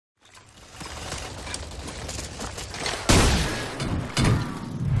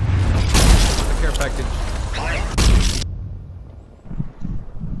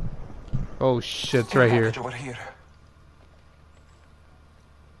Oh shit, it's right here. Over here.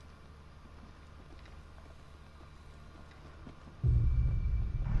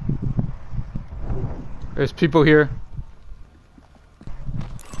 There's people here.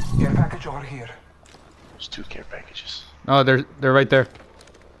 Care package over here. There's 2 care packages. Oh, they're right there.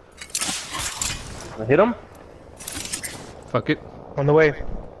 I hit him. Fuck it. On the way.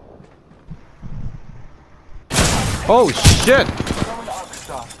 Oh shit! Throwing arc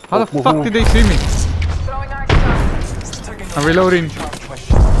star. How the fuck did they see me? Throwing arc star. Taking I'm reloading. charge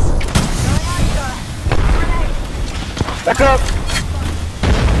questions. Throwing arc star. Grenade. Back up!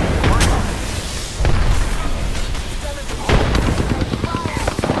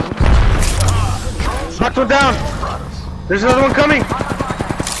 Knocked one down! There's another one coming!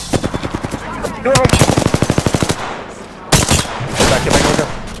 Go! Get back.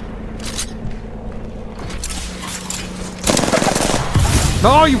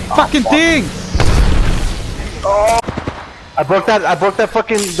 No, you fucking thing! Oh! I broke that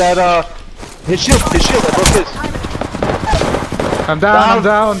fucking, his shield, I broke his. I'm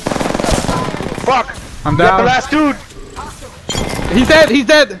down. Fuck! I'm Got the down. last dude! He's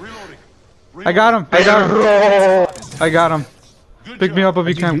dead! I got him. I got him. Pick me up if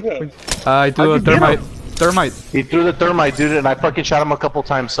you can. I threw a How'd you get him? thermite. He threw the thermite, dude, and I fucking shot him a couple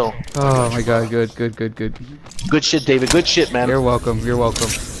times. So Oh my god, good. good shit, David. Good shit, man. You're welcome.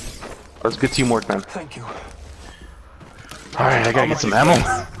 That's good teamwork, man. Thank you. All right, I gotta get some ammo.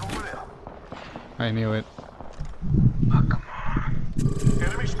 I knew it.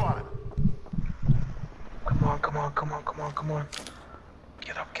 Enemy spotted. Come on.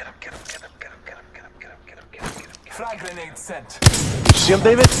 Get up. Frag grenade sent. You see him,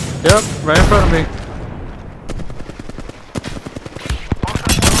 David? Yep, right in front of me.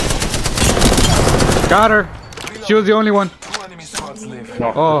 Got her. She was the only one. 2 enemy squads live.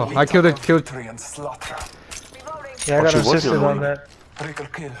 No. Oh, I killed it. Victory and slaughter. Reloading. Yeah, I got she was assisted the on only- that. Critical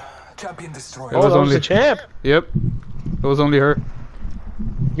kill. Champion destroyed. It was that only- was the champ! Yep. It was only her.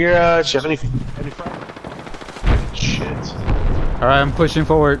 Here, Do you have any frag? Shit. Alright, I'm pushing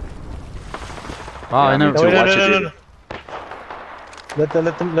forward. Wow, I Yeah, never. me too. no, watch it, no. David. Let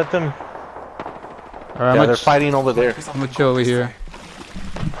them. Alright, Yeah, I'm they're fighting over there. gonna chill over here.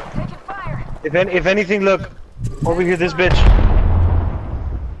 Taking fire. If anything, look. Over here, this bitch.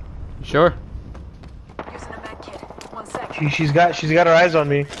 You sure? Using a med kit. 1 second. She's got her eyes on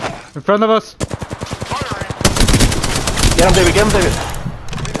me. In front of us. Get him, David.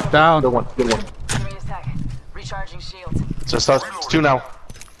 Down. Good one. Give me a sec. Recharging shields. So it's 2 now.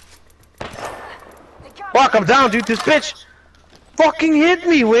 They got Fuck, I'm down, dude. This bitch fucking hit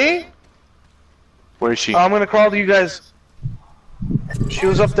me, Wayne. Where is she? I'm gonna crawl to you guys. She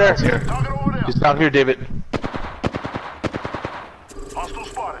was up there. Target over there. She's down here, David. Hostile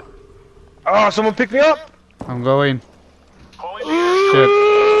spotted. Oh, someone pick me up. I'm going. Calling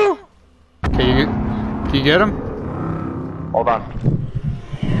the Shit. Can you get him? Hold on.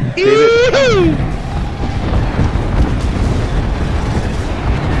 Ew.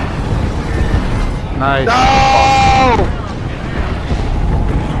 Nice. No!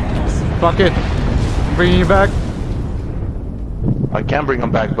 Fuck it. I'm bringing you back. I can bring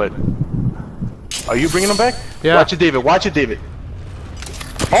him back, but are you bringing him back? Yeah. Watch it, David.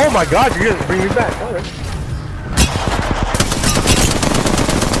 Oh my God, you're gonna bring me back. All right.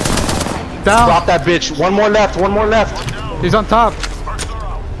 Down. Drop that bitch. One more left. He's on top.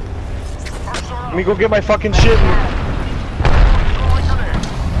 Let me go get my fucking shit.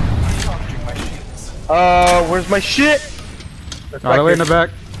 Where's my shit? That's All the back way in here. the back.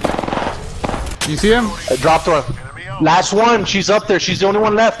 You see him? I dropped her. Last one. She's up there. She's the only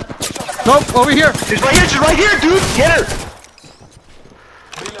one left. Nope, over here. She's right here, dude. Get her.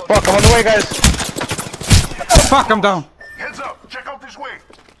 Fuck, I'm on the way, guys. Fuck, I'm down. Heads up. Check out this way.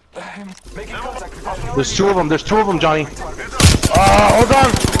 Making contact with enemy. There's two of them, Johnny. Hold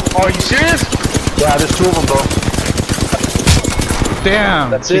on. Oh, are you serious? Yeah, there's 2 of them, bro. Damn.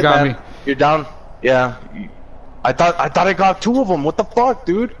 That's she it, got man. me. You're down. Yeah. I thought I got 2 of them. What the fuck,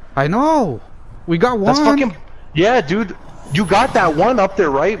 dude? I know. We got one. That's fucking. Yeah, dude. You got that one up there,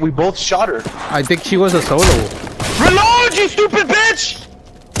 right? We both shot her. I think she was a solo. Reload, you stupid bitch!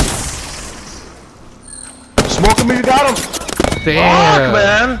 Smoke him if you got him. Damn. Fuck,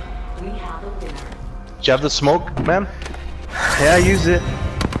 man. Did you have the smoke, man? Yeah, use it.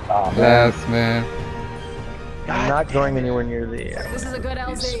 Yes, man. I'm not going anywhere near the. This is a good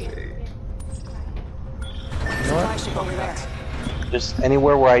LZ. You know what? Just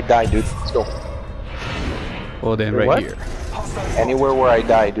anywhere where I die, dude. Let's go. Well then, right What? here. Anywhere where I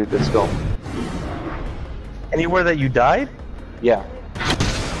die, dude. Let's go. Anywhere that you died? Yeah.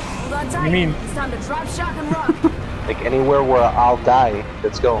 Hold on tight. You mean- It's time to drop, shock, and rock. Like anywhere where I'll die.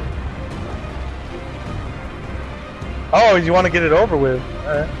 Let's go. Oh, you want to get it over with?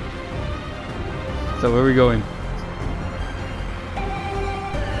 Alright. So where are we going?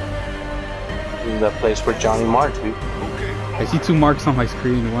 In that place where Johnny Mark, dude. I see two marks on my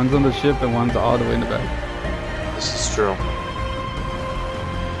screen. One's on the ship and one's all the way in the back. This is true.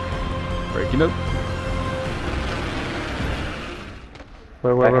 Breaking up. I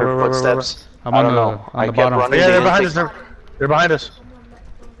heard footsteps. I'm I on don't the know. on I the kept bottom. running. Yeah, they're They behind didn't us. They're behind us.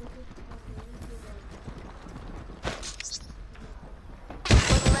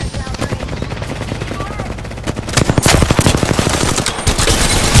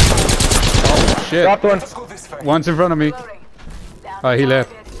 Shit. Dropped one. Let's go this way. One's in front of me. Reloading. Down Oh, he to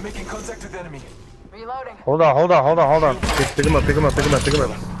left. target. Making contact with enemy. Reloading. Hold on. Pick him up.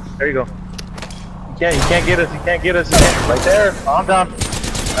 There you go. You can't get us. Right there. Calm down.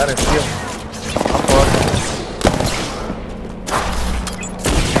 That is steal.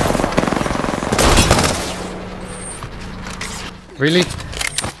 Really?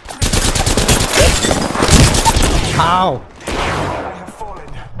 How? I have fallen.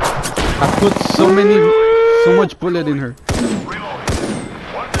 I put so much bullet in her.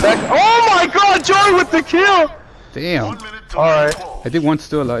 Oh my God, Joey with the kill. Damn. 1 minute till Alright. I think one's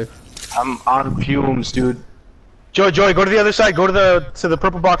still alive. I'm on fumes, dude. Joey, go to the other side. Go to the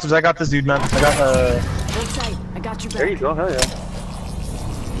purple boxes. I got this dude, man. I got Hold tight. I got your back. There you go. Hell yeah.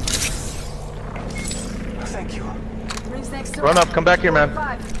 Thank you. Rings next to Run up. Come back here, man.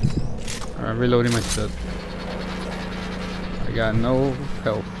 5. Alright, reloading my stuff. I got no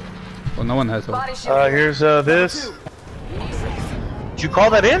health. Well, no one has health. Body shield. Here's this. Did you call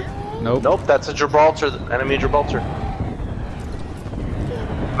that in? Nope. Nope, that's a Gibraltar. Enemy Gibraltar.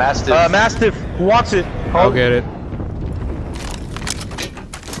 Mastiff. Mastiff. Who wants it? I'll get it.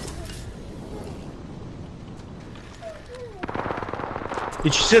 Eat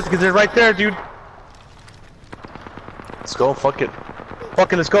your shit because they're right there, dude. Let's go. Fuck it.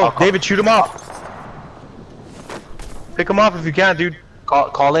 Fuck it, let's go. David, shoot him off. Pick him off if you can, dude.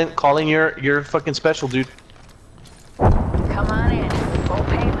 Call in your fucking special, dude. Come on in. Full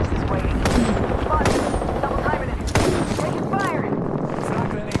painless is waiting. Body. Double timing it. Taking fire. Frag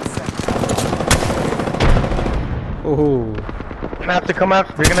grenade set. Oh. You're gonna have to come out.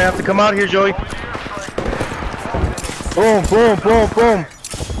 You're gonna have to come out here, Joey. Boom.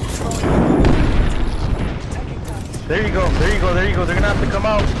 There you go. They're gonna have to come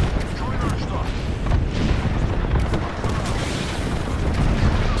out.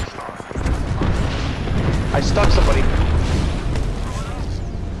 I stuck somebody.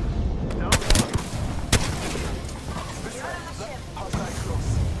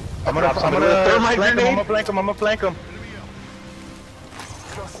 I'm gonna Thermite flank him. grenade. I'm gonna flank him.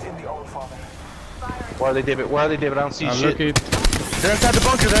 Trust in the All Father. Where are they, David? I don't see I'm shit. looking. They're inside the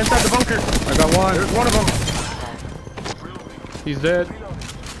bunker. I got one. There's one of them. He's dead.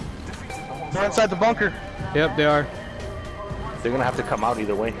 They're inside the bunker. Yep, they are. They're gonna have to come out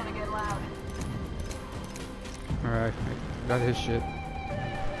either way. Gonna get loud. Alright, I got his shit.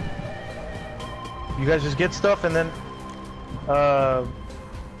 You guys just get stuff and then, yeah,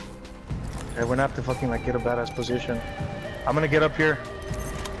 we're gonna have to fucking like get a badass position. I'm gonna get up here.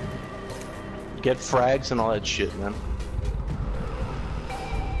 Get frags and all that shit, man.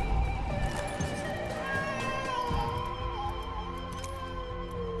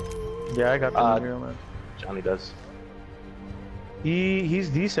 Yeah, I got the material, man. Johnny does. He's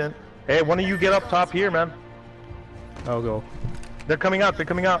decent. Hey, one of you get up top here, man. I'll go. They're coming out.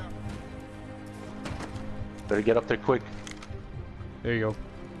 Better get up there quick. There you go.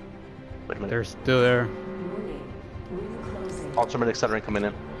 Wait a minute. They're still there. Ultimate accelerator coming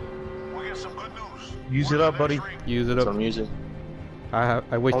in. We get some good news. Use it up, buddy. Use it That's what up. I'm using.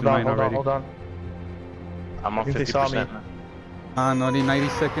 I wasted Hold on, mine already. hold on. I'm on think they saw 50%. me. Only 90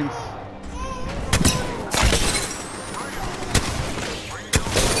 seconds.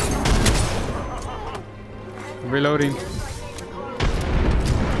 Reloading.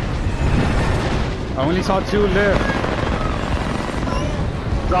 I only saw two left.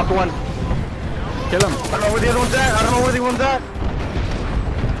 Drop one. Kill him. I don't know where the other one's at.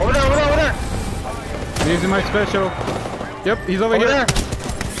 Over there. I'm using my special. Yep, he's over Over here. there.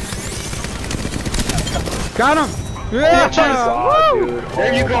 Got him. Yeah. Dude.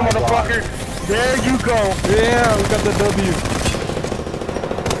 There you go, motherfucker. There you go. Yeah, we got the W.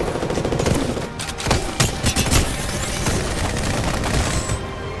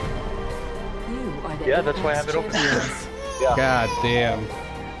 Yeah, that's why I have it open here. God damn.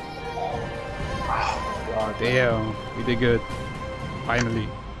 God damn. We did good. Finally.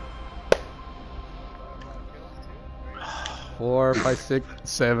 4, 5, 6,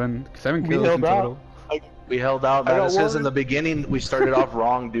 7 kills in held out. total. We held out. I got That is one. in the beginning. We started off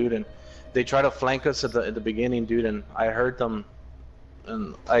wrong, dude, and they tried to flank us at the beginning, dude, and I heard them,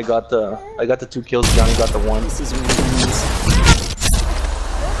 and I got the 2 kills. Johnny got the 1. This is where we lose.